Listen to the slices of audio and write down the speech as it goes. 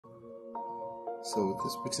So with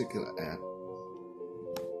this particular app,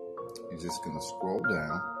 you're just going to scroll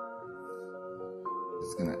down.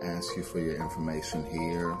 It's going to ask you for your information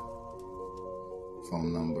here,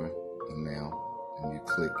 phone number, email, and you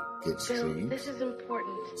click Get Streams. This is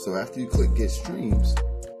important. So after you click Get Streams,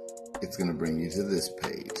 it's going to bring you to this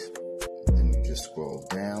page. Then you just scroll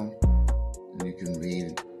down, and you can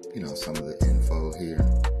read, some of the info here.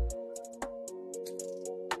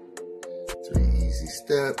 3 easy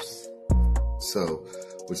steps. So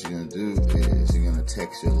what you're going to do is you're going to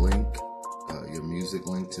text your link, your music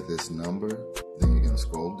link to this number. Then you're going to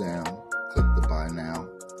scroll down, click the buy now,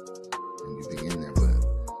 and you begin there. But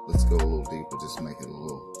let's go a little deeper, just to make it a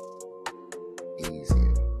little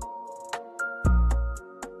easier.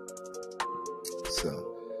 So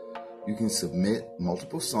you can submit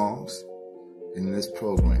multiple songs in this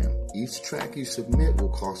program. Each track you submit will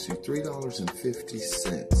cost you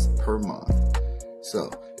 $3.50 per month. So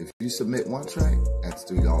if you submit one track, that's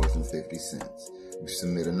 $3.50. If you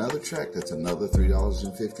submit another track, that's another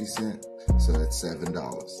 $3.50. So that's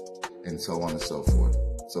 $7, and so on and so forth.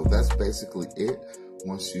 So that's basically it.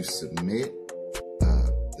 Once you submit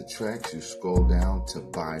the tracks, you scroll down to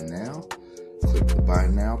Buy Now. Click the Buy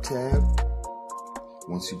Now tab.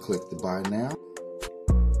 Once you click the Buy Now,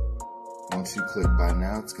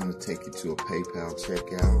 it's going to take you to a PayPal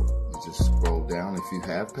checkout. You just scroll down. If you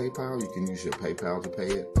have PayPal, you can use your PayPal to pay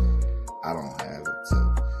it. I don't have it,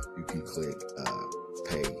 so you can click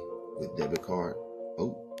Pay with debit card.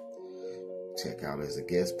 Oh, check out as a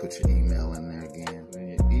guest. Put your email in there again. Then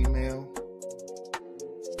your email.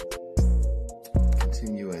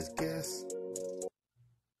 Continue as guest.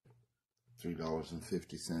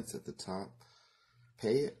 $3.50 at the top.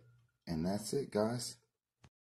 Pay it, and that's it, guys.